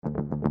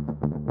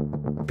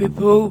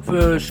People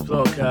First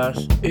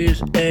Podcast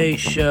is a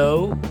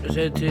show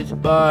presented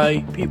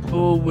by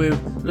people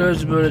with learning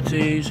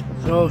disabilities,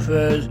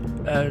 authors,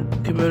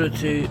 and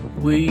community.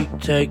 We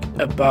take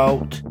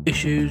about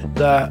issues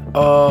that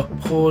are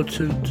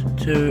important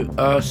to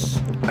us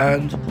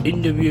and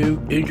interview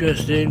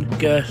interesting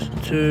guests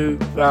to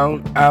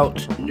find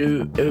out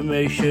new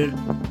information.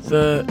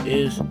 There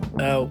is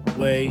a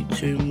way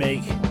to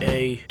make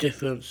a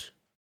difference.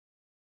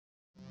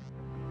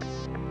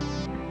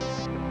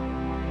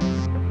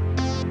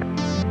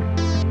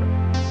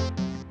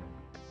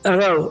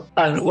 Hello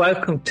and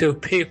welcome to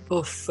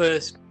People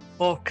First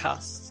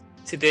Podcast.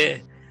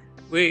 Today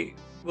we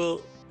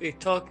will be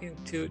talking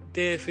to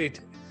David,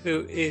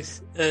 who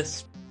is a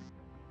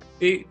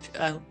speech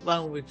and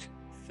language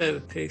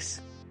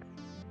therapist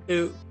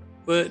who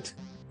works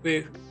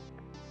with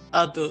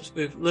adults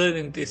with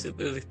learning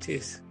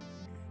disabilities.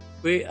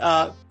 We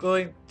are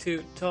going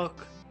to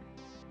talk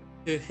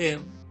to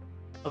him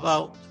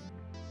about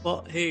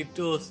what he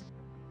does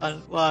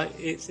and why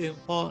it's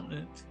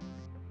important.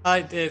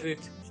 Hi David,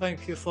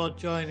 thank you for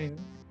joining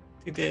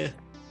today.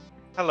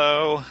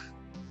 Hello,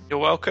 you're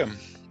welcome.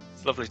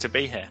 It's lovely to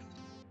be here.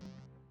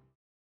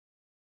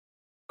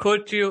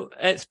 Could you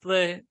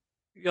explain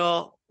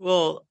your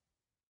role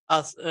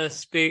as a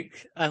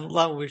speech and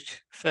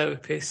language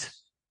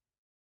therapist?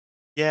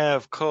 Yeah,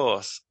 of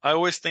course. I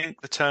always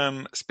think the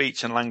term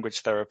speech and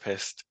language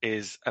therapist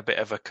is a bit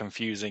of a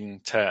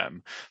confusing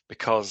term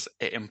because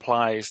it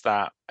implies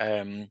that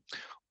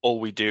all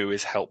we do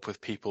is help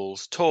with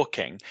people's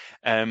talking.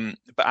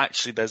 But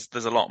actually there's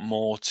a lot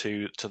more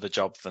to the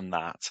job than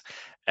that.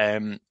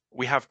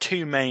 We have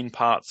two main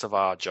parts of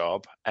our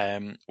job.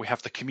 We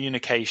have the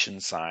communication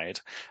side.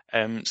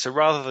 So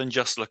rather than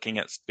just looking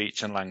at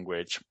speech and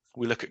language,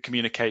 we look at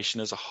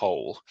communication as a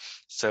whole.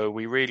 So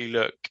we really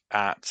look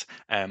at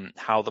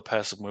how the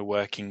person we're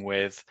working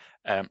with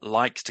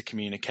likes to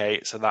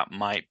communicate. So that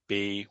might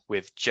be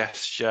with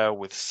gesture,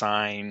 with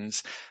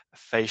signs,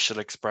 facial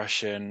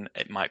expression,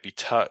 it might be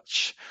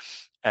touch.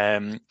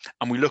 And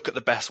we look at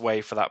the best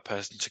way for that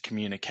person to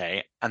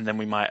communicate, and then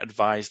we might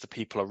advise the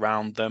people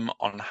around them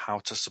on how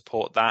to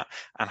support that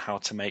and how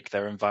to make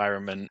their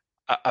environment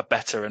a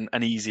better and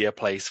an easier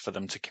place for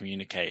them to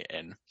communicate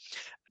in.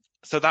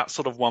 So that's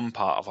sort of one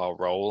part of our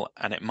role,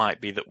 and it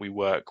might be that we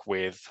work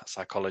with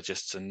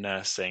psychologists and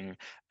nursing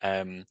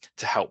to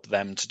help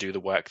them to do the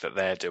work that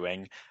they're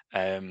doing.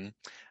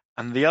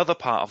 And the other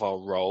part of our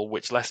role,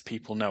 which less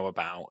people know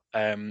about,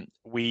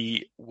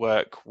 we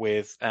work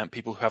with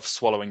people who have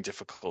swallowing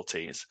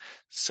difficulties.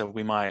 So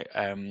we might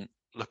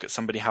look at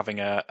somebody having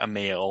a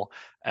meal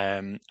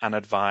and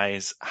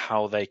advise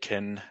how they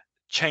can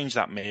change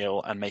that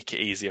meal and make it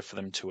easier for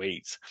them to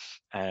eat,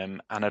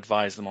 and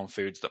advise them on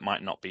foods that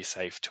might not be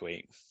safe to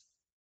eat.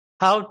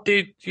 How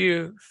did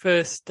you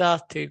first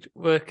started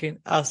working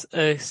as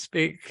a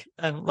speech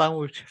and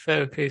language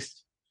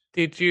therapist?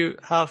 Did you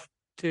have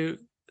to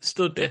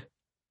study?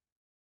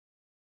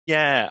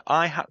 Yeah,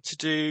 I had to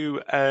do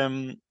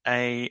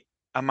a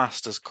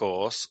master's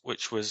course,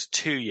 which was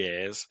 2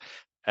 years,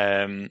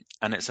 and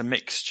it's a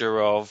mixture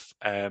of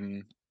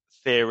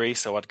theory.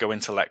 So I'd go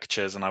into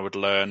lectures and I would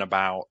learn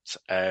about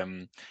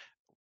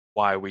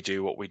why we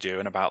do what we do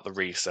and about the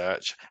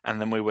research. And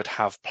then we would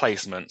have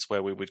placements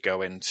where we would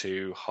go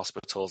into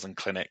hospitals and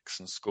clinics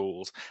and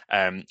schools,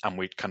 and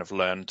we'd kind of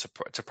learn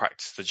to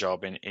practice the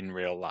job in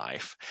real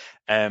life.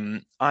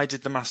 I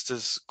did the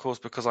master's course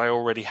because I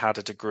already had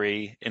a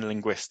degree in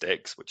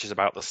linguistics, which is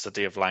about the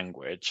study of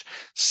language.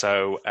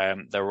 So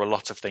there were a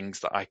lot of things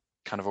that I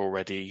kind of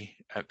already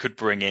could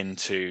bring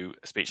into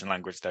speech and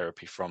language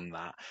therapy from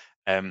that.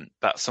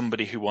 That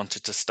somebody who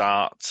wanted to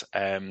start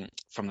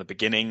from the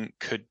beginning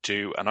could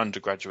do an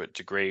undergraduate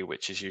degree,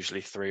 which is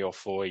usually 3 or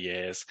 4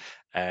 years,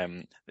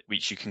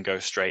 which you can go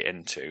straight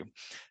into.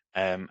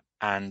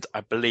 And I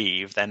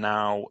believe they're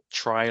now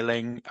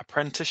trialing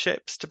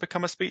apprenticeships to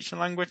become a speech and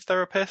language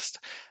therapist.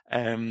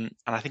 And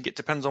I think it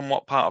depends on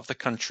what part of the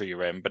country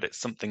you're in, but it's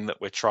something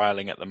that we're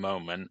trialing at the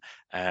moment,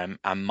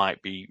 and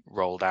might be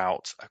rolled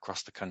out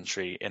across the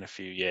country in a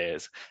few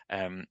years.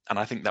 And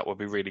I think that would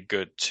be really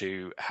good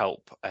to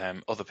help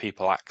other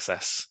people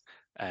access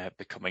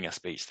becoming a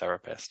speech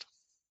therapist.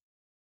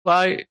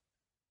 Why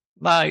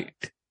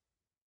might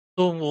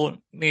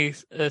someone need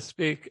a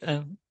speech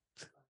and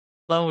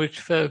language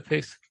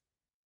therapist?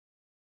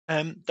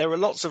 There are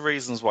lots of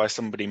reasons why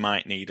somebody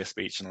might need a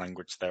speech and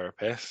language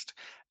therapist.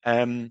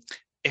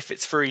 If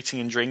it's for eating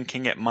and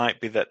drinking, it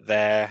might be that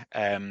they're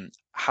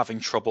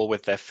having trouble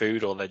with their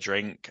food or their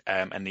drink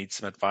and need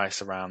some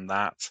advice around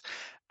that.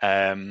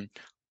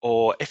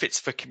 Or if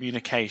it's for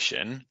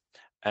communication,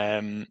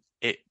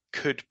 it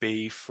could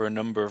be for a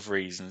number of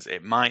reasons.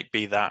 It might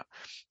be that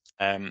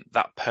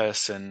that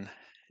person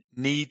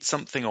needs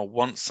something or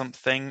wants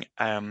something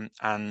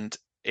and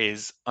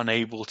is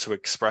unable to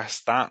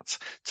express that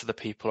to the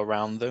people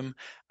around them,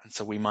 and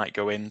so we might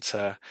go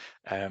into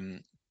to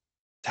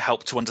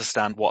help to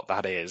understand what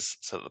that is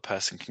so that the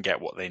person can get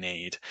what they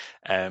need.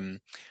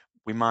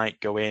 We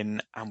might go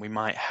in and we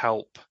might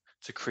help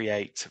to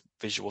create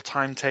visual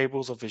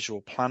timetables or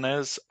visual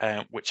planners,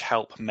 which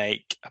help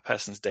make a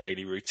person's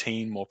daily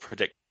routine more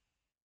predictable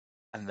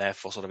and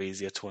therefore sort of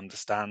easier to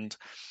understand.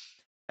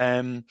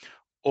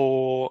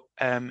 Or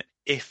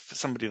if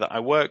somebody that I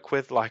work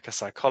with, like a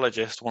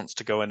psychologist, wants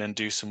to go in and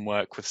do some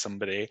work with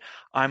somebody,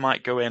 I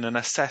might go in and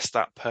assess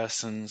that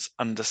person's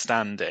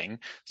understanding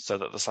so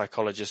that the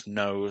psychologist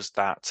knows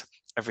that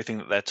everything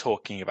that they're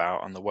talking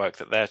about and the work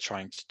that they're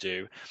trying to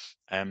do,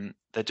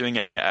 they're doing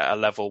it at a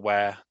level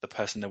where the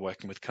person they're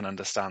working with can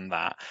understand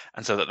that,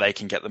 and so that they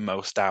can get the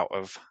most out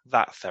of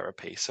that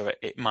therapy. So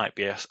it might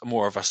be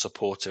more of a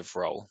supportive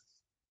role.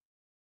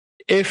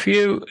 If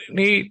you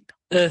need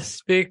a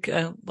speech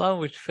and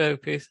language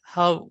therapist,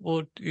 how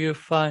would you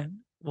find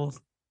one?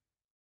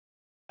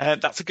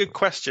 That's a good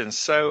question.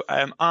 So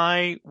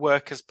I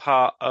work as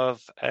part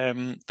of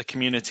the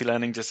Community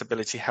Learning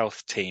Disability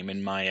Health team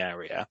in my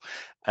area.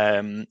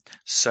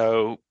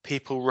 So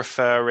people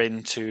refer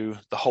into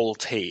the whole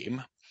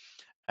team,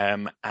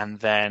 and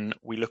then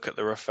we look at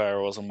the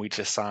referrals and we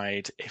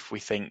decide if we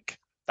think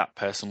that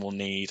person will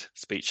need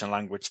speech and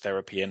language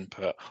therapy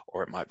input,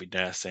 or it might be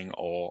nursing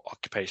or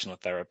occupational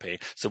therapy.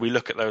 So we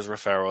look at those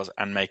referrals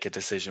and make a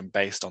decision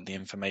based on the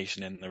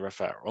information in the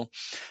referral.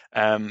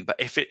 But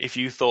if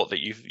you thought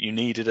that you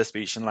needed a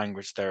speech and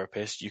language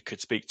therapist, you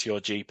could speak to your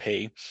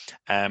GP,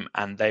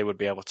 and they would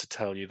be able to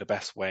tell you the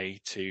best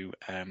way to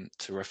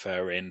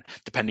refer in,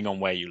 depending on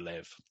where you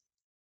live.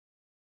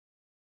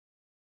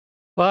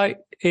 Why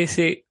is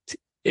it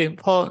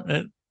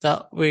important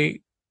that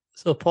we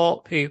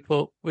support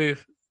people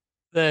with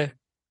their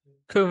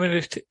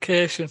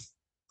communication?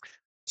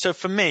 So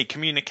for me,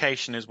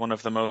 communication is one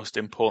of the most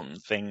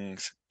important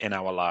things in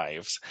our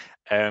lives.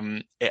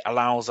 It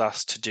allows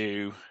us to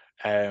do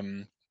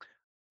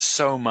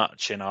so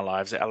much in our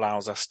lives. It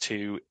allows us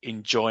to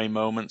enjoy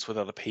moments with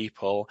other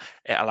people.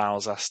 It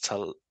allows us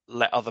to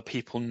let other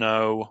people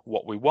know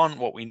what we want,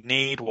 what we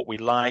need, what we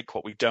like,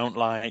 what we don't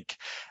like.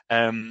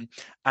 And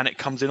it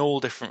comes in all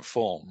different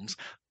forms.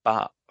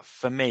 But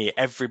for me,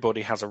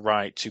 everybody has a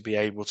right to be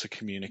able to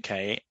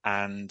communicate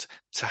and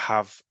to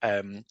have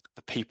the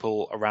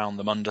people around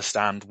them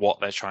understand what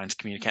they're trying to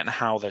communicate and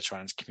how they're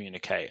trying to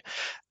communicate.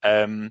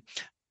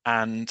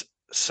 And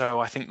so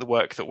I think the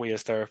work that we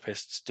as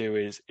therapists do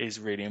is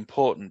really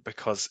important,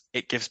 because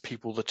it gives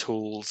people the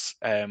tools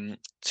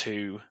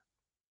to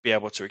be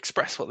able to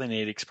express what they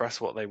need, express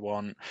what they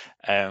want,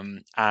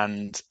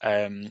 and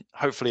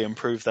hopefully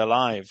improve their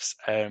lives.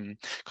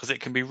 Because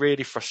it can be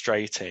really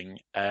frustrating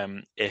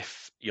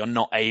if you're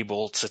not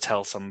able to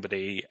tell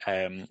somebody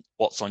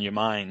what's on your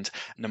mind,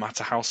 no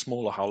matter how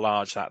small or how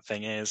large that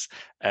thing is.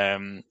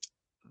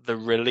 The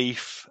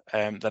relief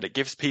that it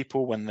gives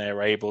people when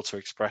they're able to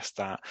express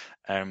that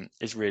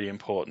is really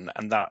important,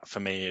 and that for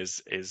me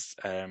is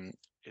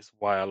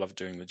why I love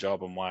doing the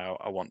job and why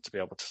I want to be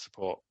able to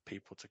support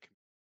people to.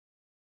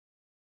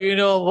 You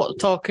know what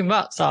talking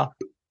mats are?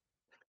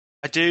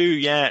 I do,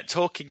 yeah.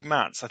 Talking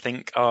mats, I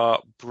think,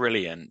 are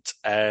brilliant.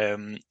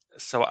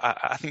 So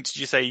I think, did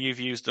you say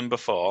you've used them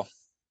before?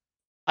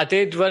 I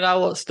did when I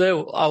was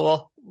still,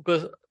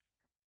 because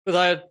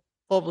I had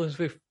problems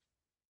with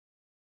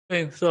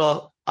things,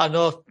 so I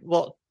know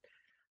what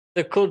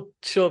they could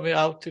show me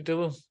how to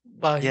do them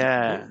by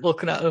Yeah.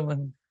 looking at them.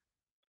 And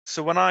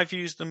So when I've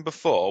used them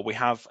before, we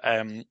have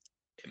it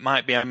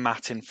might be a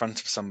mat in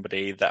front of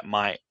somebody that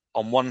might,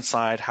 on one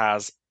side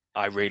has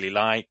I really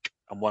like,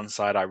 and one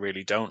side I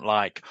really don't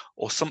like,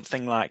 or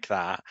something like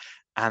that.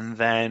 And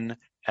then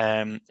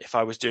if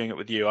I was doing it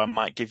with you, I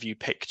might give you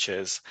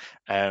pictures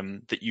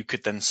that you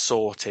could then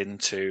sort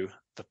into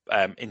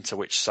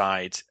which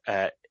side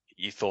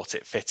you thought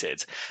it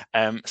fitted.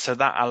 So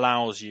that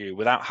allows you,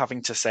 without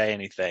having to say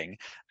anything,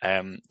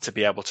 to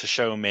be able to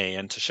show me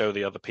and to show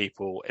the other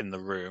people in the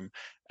room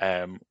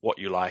what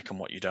you like and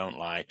what you don't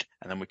like,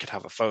 and then we could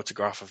have a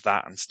photograph of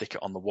that and stick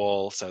it on the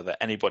wall so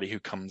that anybody who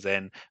comes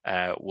in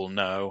will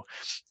know.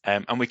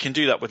 And we can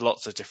do that with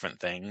lots of different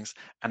things.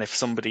 And if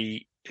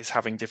somebody is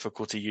having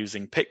difficulty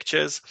using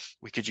pictures,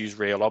 we could use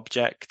real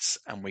objects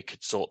and we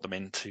could sort them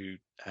into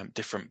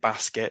different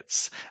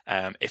baskets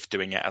if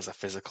doing it as a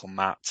physical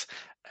mat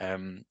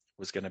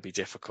was going to be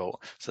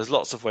difficult. So there's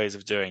lots of ways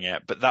of doing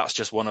it, but that's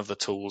just one of the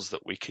tools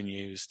that we can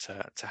use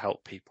to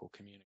help people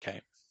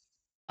communicate.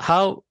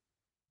 how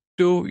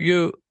do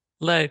you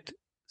lead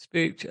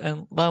speech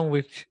and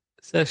language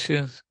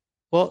sessions?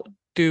 What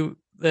do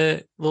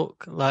they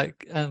look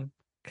like, and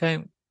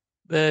can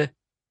they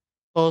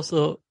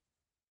also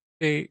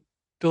be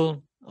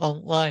done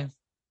online?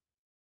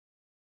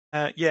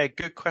 Yeah,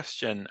 good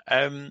question.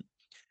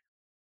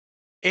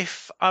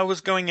 If I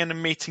was going in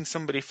and meeting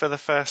somebody for the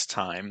first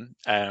time,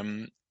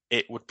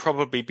 it would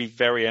probably be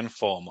very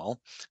informal.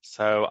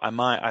 So I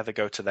might either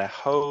go to their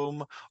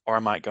home, or I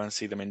might go and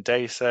see them in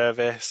day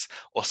service,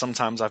 or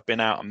sometimes I've been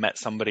out and met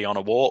somebody on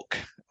a walk,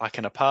 like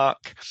in a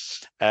park.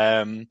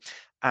 And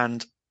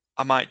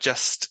I might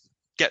just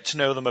get to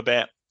know them a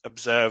bit,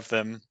 observe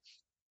them,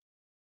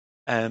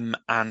 and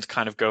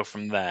kind of go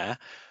from there.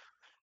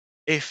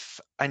 If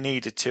I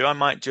needed to, I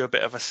might do a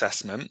bit of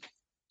assessment.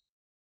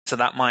 So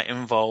that might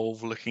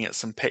involve looking at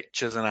some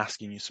pictures and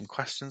asking you some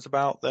questions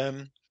about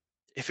them.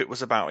 If it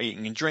was about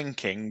eating and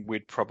drinking,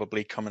 I'd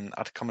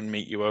come and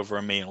meet you over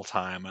a meal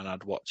time, and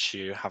I'd watch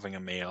you having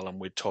a meal, and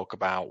we'd talk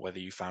about whether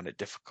you found it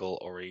difficult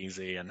or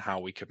easy and how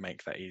we could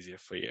make that easier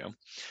for you.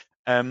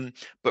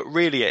 But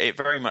really, it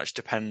very much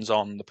depends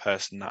on the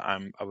person that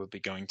I would be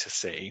going to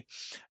see.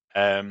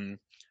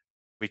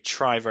 We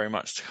try very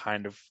much to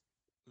kind of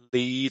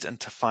lead and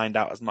to find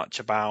out as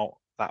much about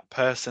that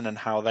person and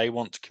how they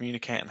want to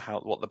communicate and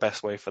what the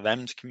best way for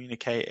them to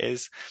communicate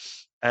is.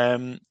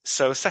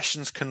 So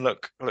sessions can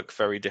look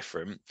very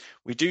different.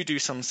 We do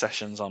some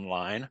sessions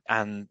online,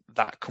 and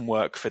that can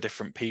work for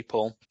different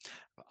people.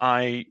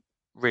 I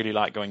really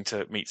like going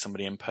to meet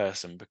somebody in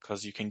person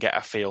because you can get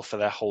a feel for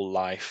their whole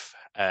life,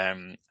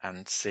 and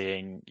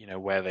seeing,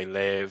 where they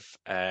live,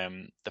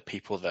 the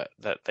people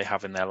that they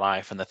have in their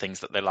life and the things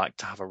that they like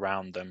to have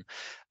around them.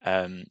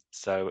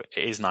 So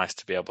it is nice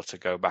to be able to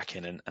go back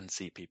in and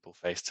see people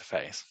face to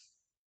face.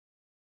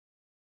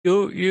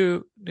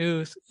 You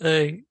use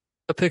a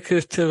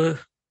particular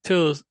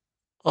tools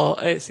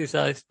or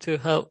exercise to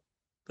help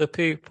the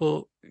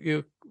people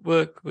you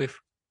work with?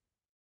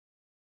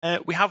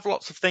 We have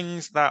lots of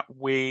things that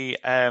we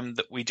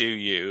do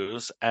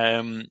use.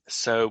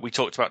 So we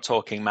talked about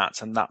talking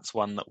mats, and that's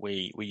one that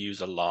we use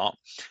a lot.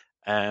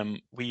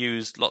 We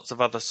use lots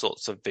of other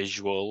sorts of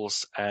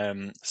visuals.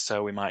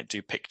 So we might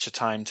do picture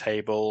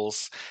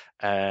timetables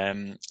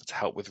to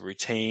help with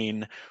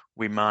routine.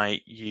 We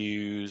might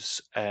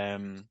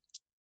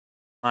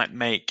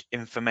make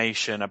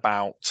information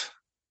about,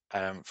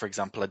 for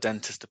example, a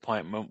dentist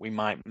appointment. We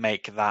might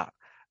make that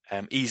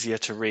easier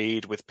to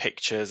read with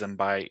pictures and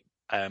by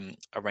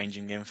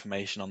arranging the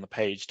information on the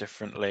page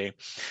differently.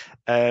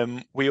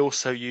 We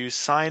also use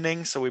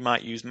signing, so we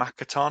might use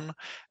Makaton,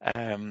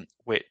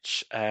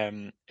 which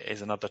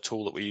is another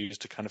tool that we use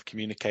to kind of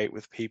communicate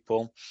with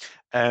people.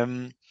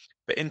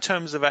 But in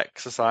terms of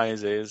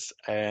exercises,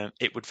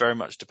 it would very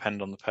much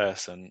depend on the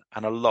person,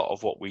 and a lot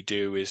of what we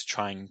do is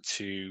trying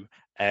to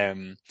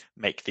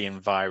make the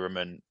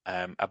environment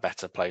a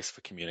better place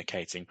for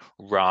communicating,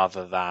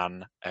 rather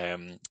than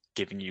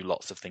giving you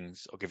lots of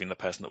things or giving the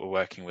person that we're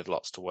working with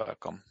lots to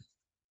work on.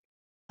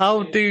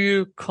 How do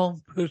you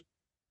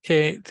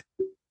communicate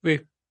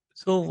with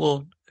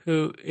someone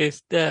who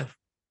is deaf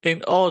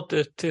in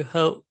order to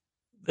help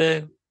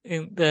them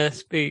in their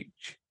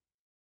speech?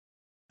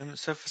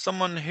 So for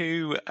someone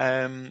who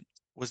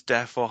was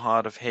deaf or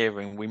hard of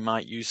hearing, we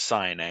might use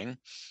signing.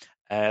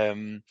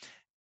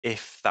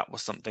 If that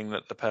was something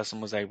that the person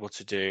was able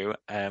to do.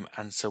 And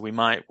so we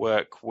might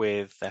work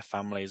with their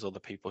families or the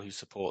people who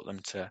support them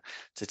to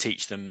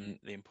teach them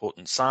the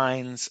important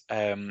signs,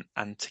 and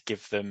to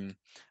give them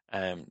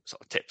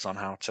sort of tips on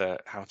how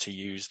to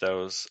use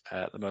those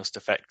the most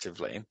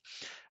effectively.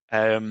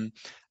 For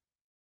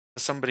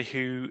somebody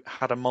who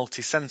had a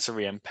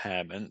multisensory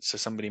impairment, so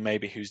somebody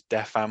maybe who's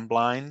deaf and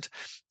blind,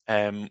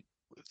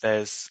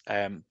 there's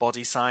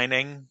body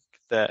signing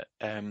that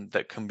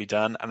can be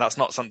done, and that's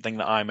not something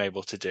that I'm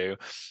able to do,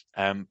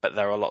 but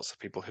there are lots of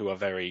people who are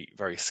very,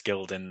 very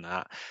skilled in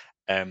that,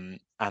 and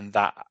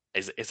that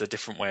is a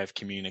different way of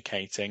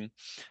communicating.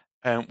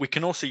 We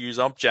can also use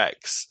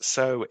objects,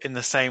 so in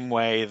the same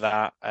way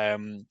that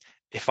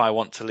if I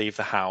want to leave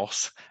the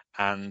house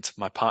and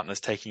my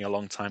partner's taking a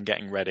long time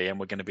getting ready and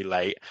we're going to be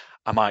late,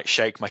 I might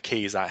shake my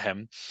keys at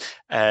him.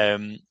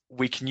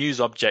 We can use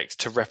objects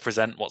to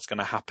represent what's going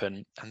to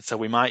happen. And so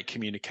we might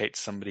communicate to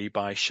somebody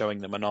by showing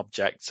them an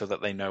object so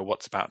that they know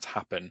what's about to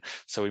happen.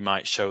 So we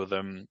might show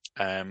them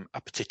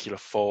a particular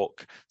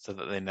fork so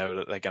that they know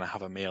that they're going to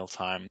have a meal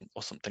time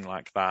or something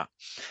like that.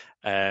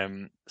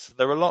 So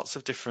there are lots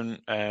of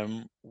different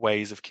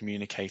ways of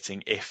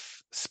communicating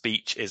if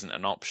speech isn't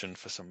an option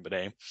for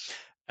somebody.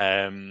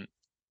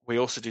 We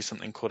also do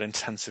something called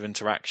intensive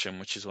interaction,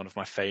 which is one of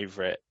my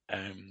favorite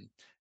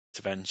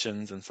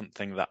interventions and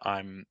something that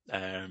I'm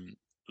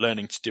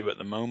learning to do at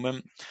the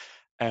moment.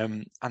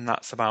 And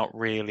that's about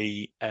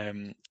really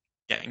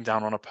getting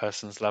down on a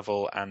person's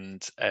level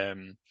and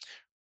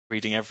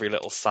reading every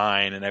little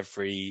sign and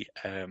every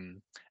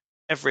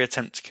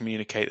attempt to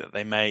communicate that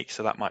they make.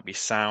 So that might be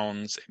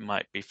sounds, it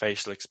might be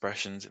facial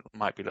expressions, it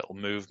might be little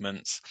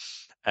movements,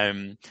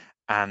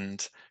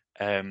 and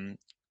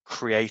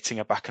creating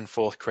a back and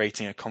forth,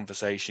 creating a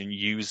conversation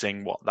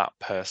using what that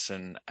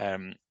person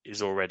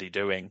is already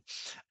doing.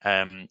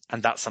 And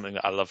that's something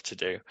that I love to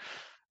do.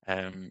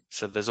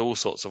 So there's all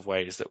sorts of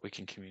ways that we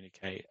can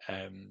communicate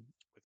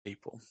with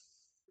people.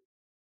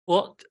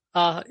 What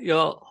are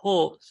your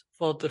hopes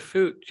for the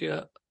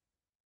future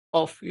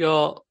of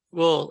your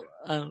role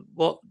and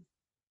what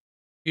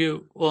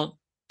you want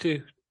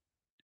to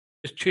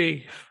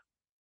achieve?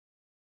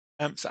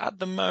 So at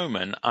the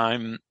moment,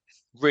 I'm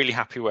really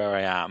happy where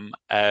I am.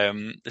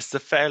 This is a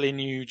fairly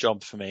new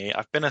job for me.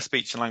 I've been a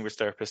speech and language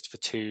therapist for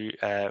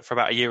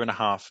about a year and a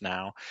half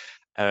now.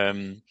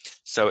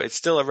 So it's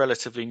still a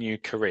relatively new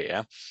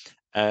career.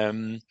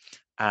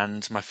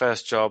 And my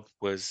first job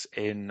was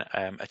in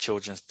a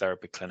children's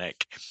therapy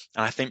clinic.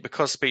 And I think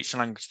because speech and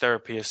language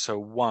therapy is so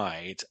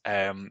wide,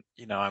 I'm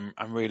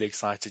really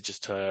excited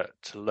just to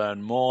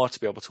learn more, to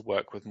be able to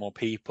work with more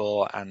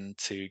people and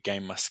to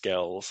gain my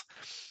skills.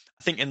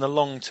 I think in the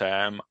long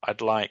term,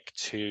 I'd like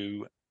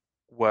to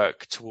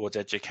work towards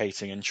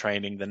educating and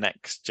training the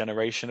next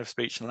generation of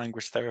speech and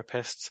language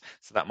therapists.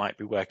 So that might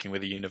be working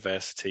with a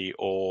university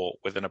or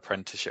with an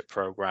apprenticeship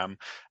program,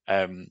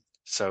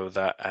 so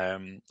that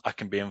I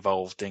can be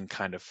involved in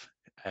kind of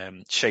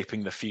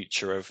shaping the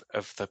future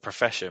of the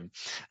profession,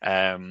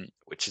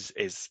 which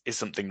is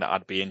something that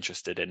I'd be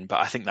interested in.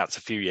 But I think that's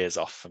a few years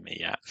off for me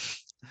yet.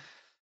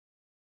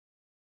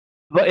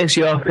 What is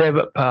your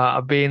favourite part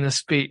of being a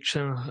speech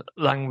and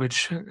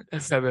language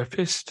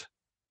therapist?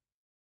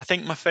 I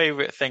think my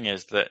favorite thing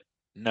is that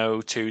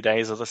no 2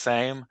 days are the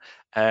same,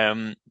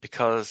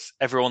 because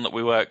everyone that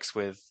we works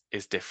with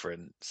is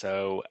different.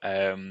 So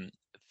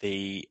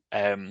the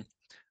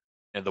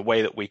the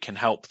way that we can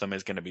help them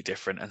is going to be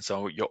different, and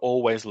so you're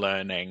always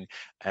learning.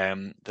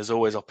 There's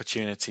always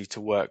opportunity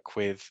to work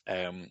with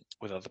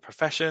other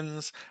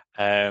professions,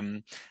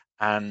 and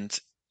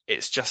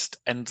it's just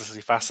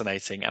endlessly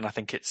fascinating. And I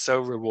think it's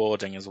so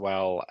rewarding as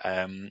well,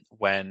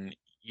 when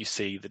you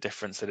see the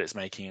difference that it's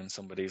making in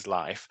somebody's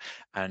life,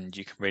 and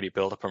you can really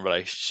build up a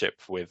relationship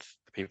with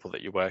the people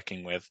that you're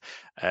working with.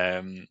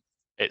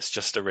 It's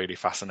just a really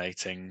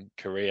fascinating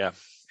career.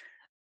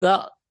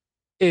 That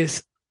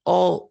is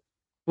all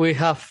we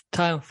have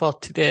time for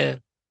today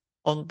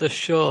on the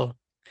show.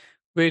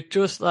 We'd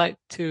just like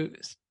to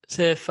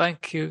say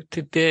thank you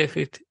to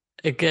David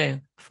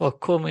again for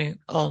coming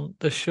on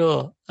the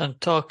show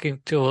and talking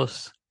to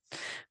us.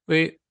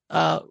 We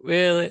are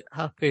really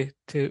happy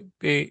to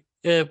be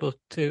able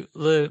to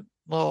learn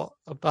more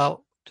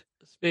about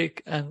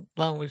speech and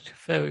language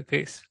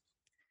therapies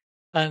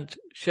and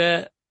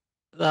share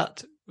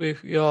that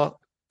with your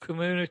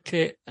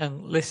community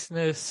and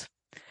listeners.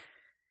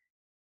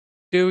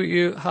 Do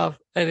you have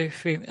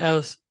anything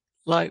else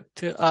like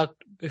to add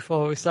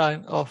before we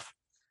sign off?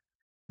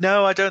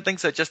 No, I don't think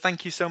so. Just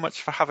thank you so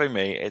much for having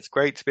me. It's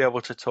great to be able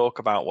to talk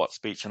about what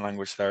speech and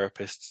language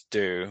therapists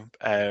do,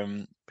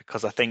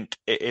 because I think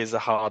it is a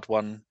hard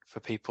one for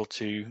people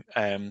to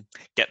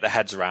get their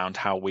heads around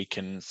how we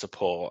can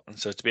support. And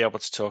so to be able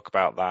to talk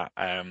about that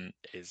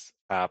is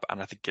fab.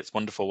 And I think it's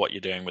wonderful what you're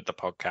doing with the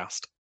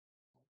podcast.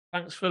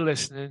 Thanks for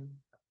listening,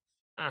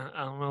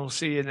 and we'll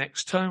see you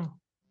next time.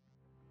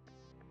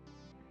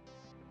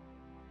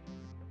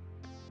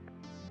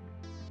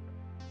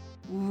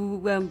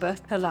 Remember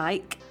to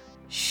like,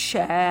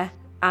 share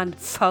and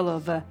follow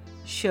the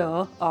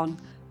show on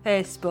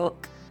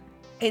Facebook,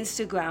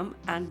 Instagram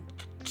and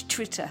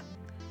Twitter.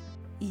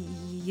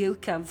 You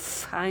can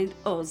find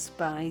us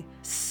by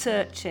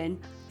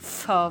searching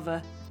for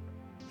the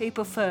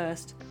People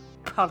First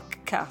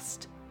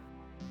podcast.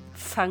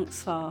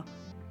 Thanks for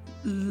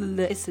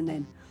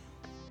listening.